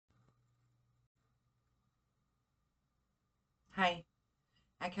Hi,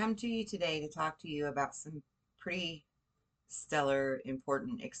 I come to you today to talk to you about some pretty stellar,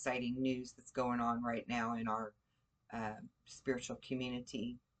 important, exciting news that's going on right now in our spiritual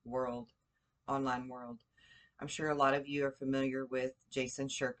community world, online world. I'm sure a lot of you are familiar with Jason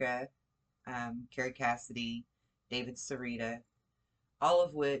Shirka, Carrie Cassidy, David Sarita, all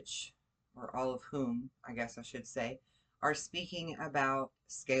of which, or all of whom, I guess I should say, are speaking about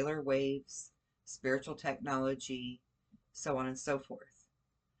scalar waves, spiritual technology, so on and so forth.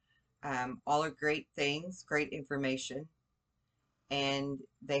 All are great things, great information, and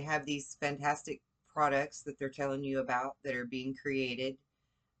they have these fantastic products that they're telling you about that are being created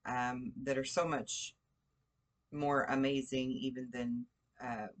that are so much more amazing even than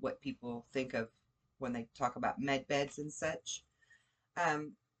what people think of when they talk about med beds and such.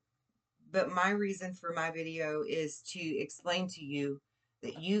 Um, but my reason for my video is to explain to you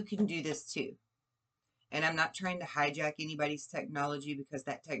that you can do this too. And I'm not trying to hijack anybody's technology because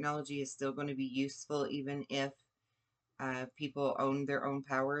that technology is still going to be useful even if people own their own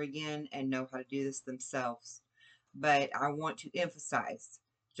power again and know how to do this themselves. But I want to emphasize,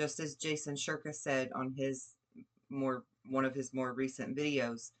 just as Jason Shirka said on his one of his more recent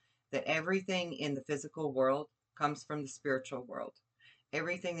videos, that everything in the physical world comes from the spiritual world.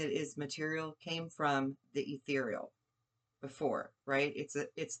 Everything that is material came from the ethereal before, right?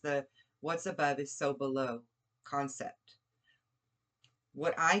 It's the what's above is so below concept.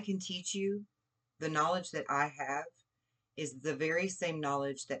 What I can teach you, the knowledge that I have, is the very same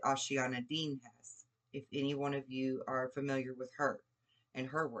knowledge that Ashiana Dean has, if any one of you are familiar with her and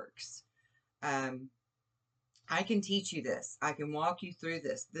her works. Um, I can teach you this. I can walk you through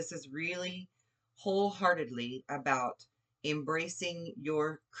this. This is really wholeheartedly about embracing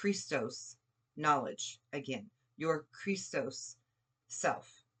your Christos knowledge again, your Christos self.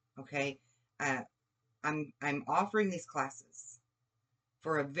 Okay, uh, I'm offering these classes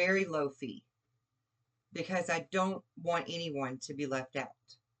for a very low fee because I don't want anyone to be left out.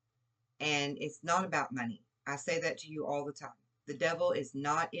 And it's not about money. I say that to you all the time. The devil is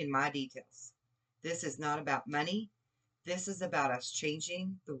not in my details. This is not about money. This is about us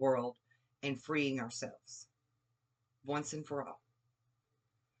changing the world and freeing ourselves once and for all.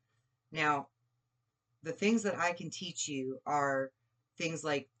 Now, the things that I can teach you are things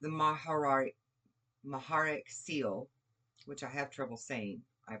like the Maharic seal, which I have trouble saying.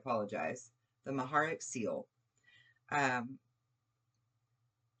 I apologize. The Maharic seal, um,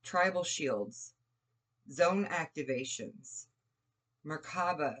 tribal shields, zone activations,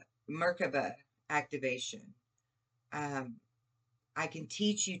 Merkaba activation. Um, I can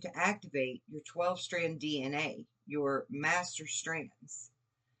teach you to activate your 12-strand DNA, your master strands.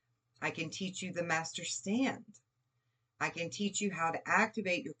 I can teach you the master stand. I can teach you how to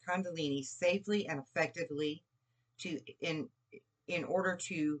activate your Kundalini safely and effectively to in order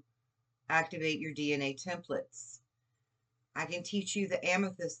to activate your DNA templates. I can teach you the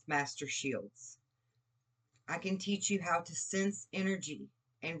amethyst master shields. I can teach you how to sense energy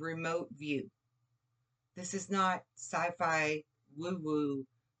and remote view. This is not sci-fi, woo-woo,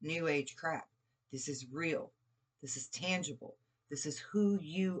 new age crap. This is real. This is tangible. This is who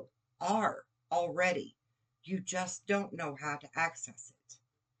you are already. You just don't know how to access it.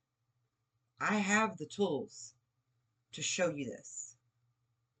 I have the tools to show you this.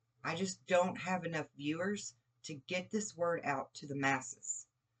 I just don't have enough viewers to get this word out to the masses.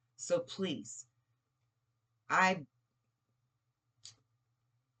 So please, I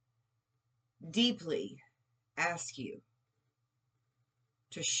deeply ask you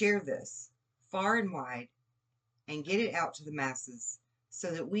to share this far and wide and get it out to the masses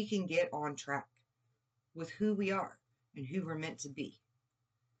so that we can get on track with who we are and who we're meant to be.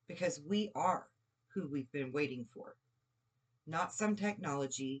 Because we are who we've been waiting for, not some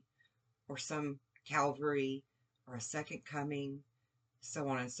technology or some Calvary or a second coming, so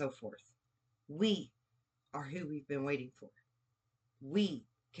on and so forth. We are who we've been waiting for. We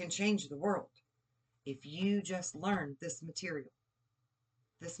can change the world if you just learn this material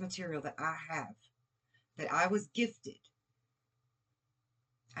that I have, that I was gifted.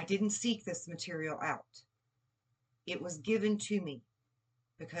 I didn't seek this material out. It was given to me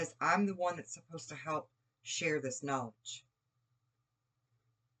because I'm the one that's supposed to help share this knowledge.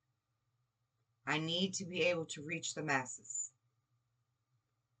 I need to be able to reach the masses.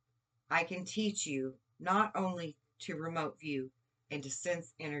 I can teach you not only to remote view and to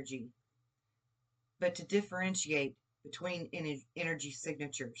sense energy, but to differentiate between energy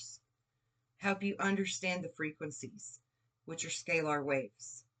signatures, help you understand the frequencies, which are scalar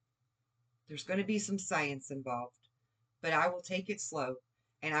waves. There's going to be some science involved, but I will take it slow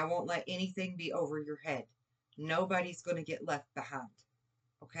and I won't let anything be over your head. Nobody's going to get left behind.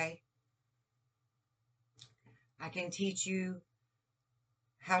 Okay? I can teach you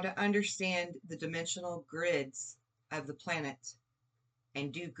how to understand the dimensional grids of the planet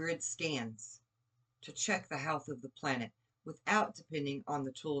and do grid scans to check the health of the planet without depending on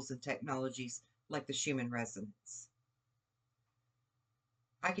the tools and technologies like the Schumann resonance.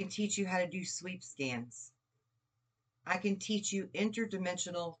 I can teach you how to do sweep scans. I can teach you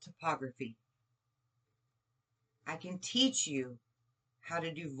interdimensional topography. I can teach you how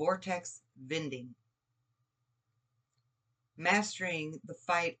to do vortex vending, mastering the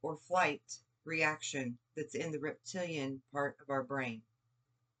fight or flight reaction that's in the reptilian part of our brain.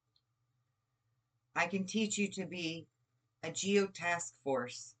 I can teach you to be a geotask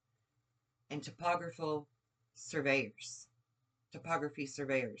force and topography surveyors.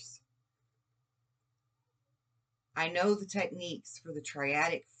 I know the techniques for the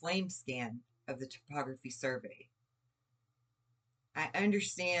triadic flame scan of the topography survey. I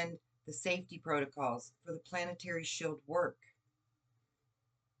understand the safety protocols for the planetary shield work.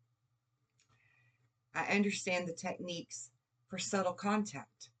 I understand the techniques for subtle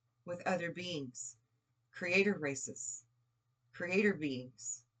contact with other beings, creator races, creator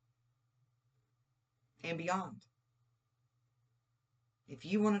beings, and beyond. If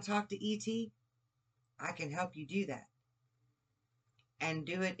you want to talk to ET, I can help you do that. And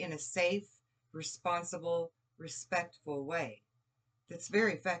do it in a safe, responsible, respectful way that's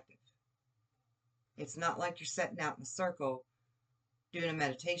very effective. It's not like you're sitting out in a circle doing a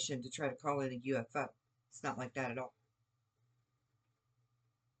meditation to try to call in a UFO. It's not like that at all.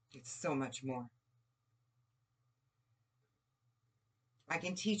 It's so much more. I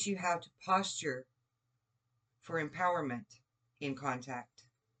can teach you how to posture for empowerment in contact,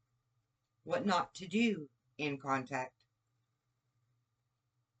 what not to do in contact,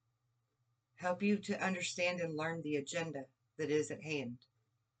 help you to understand and learn the agenda that is at hand.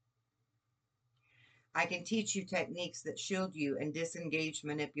 I can teach you techniques that shield you and disengage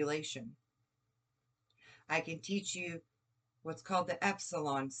manipulation. I can teach you what's called the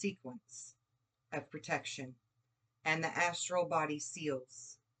Epsilon sequence of protection and the astral body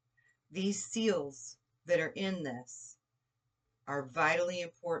seals. These seals that are in this are vitally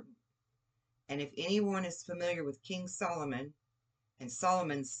important. And if anyone is familiar with King Solomon and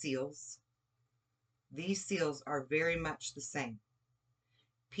Solomon's seals, these seals are very much the same.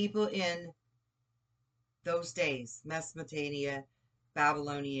 People in those days, Mesopotamia,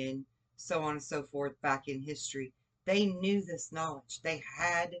 Babylonian, so on and so forth, back in history, they knew this knowledge. They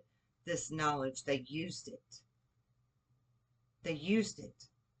had this knowledge. They used it. They used it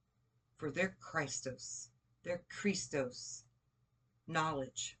for their Christos, their Christos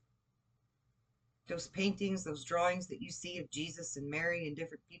knowledge. Those paintings, those drawings that you see of Jesus and Mary and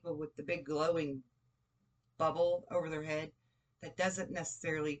different people with the big glowing bubble over their head, that doesn't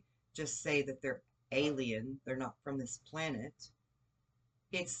necessarily just say that they're alien, they're not from this planet.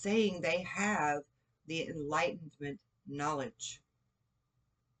 It's saying they have the enlightenment knowledge,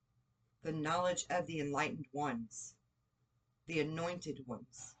 the knowledge of the enlightened ones, the anointed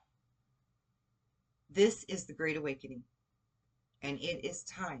ones. This is the Great Awakening, and it is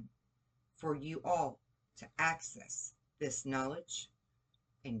time for you all to access this knowledge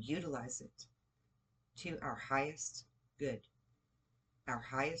and utilize it to our highest good, our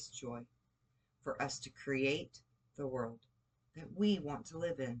highest joy, for us to create the world that we want to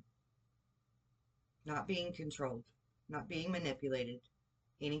live in. Not being controlled, not being manipulated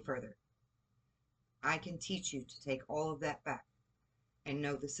any further. I can teach you to take all of that back and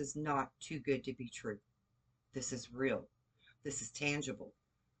know this is not too good to be true. This is real. This is tangible.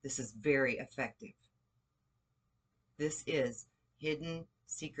 This is very effective. This is hidden,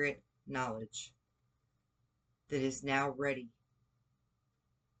 secret knowledge that is now ready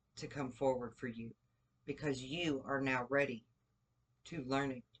to come forward for you because you are now ready to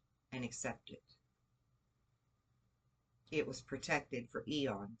learn it and accept it. It was protected for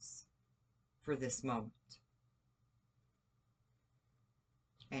eons for this moment.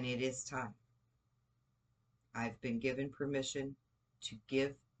 And it is time. I've been given permission to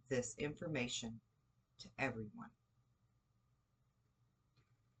give this information to everyone.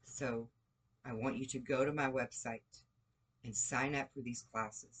 So I want you to go to my website and sign up for these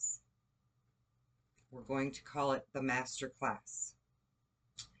classes. We're going to call it the Master Class.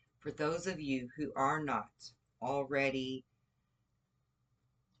 For those of you who are not already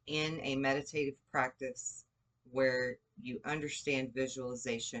in a meditative practice where you understand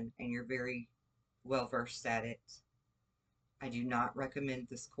visualization and you're very well versed at it, I do not recommend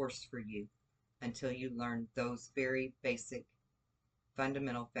this course for you until you learn those very basic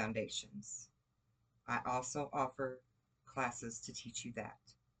fundamental foundations. I also offer classes to teach you that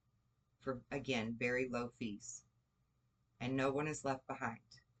for, again, very low fees. And no one is left behind.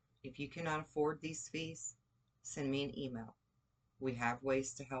 If you cannot afford these fees, send me an email. We have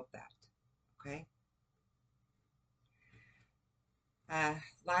ways to help that. Okay?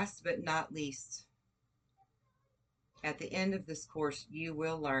 Last but not least, at the end of this course, you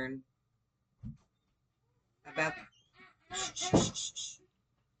will learn about. Just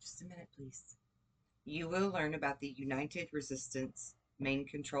a minute, please. You will learn about the United Resistance main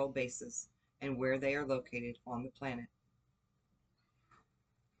control bases and where they are located on the planet.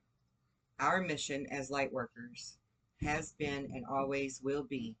 Our mission as light workers has been and always will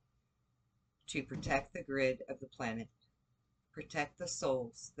be to protect the grid of the planet, protect the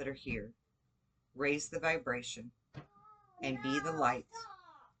souls that are here, raise the vibration, and be the light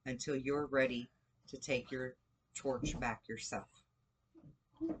until you're ready to take your torch back yourself.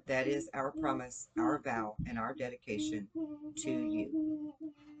 That is our promise, our vow, and our dedication to you.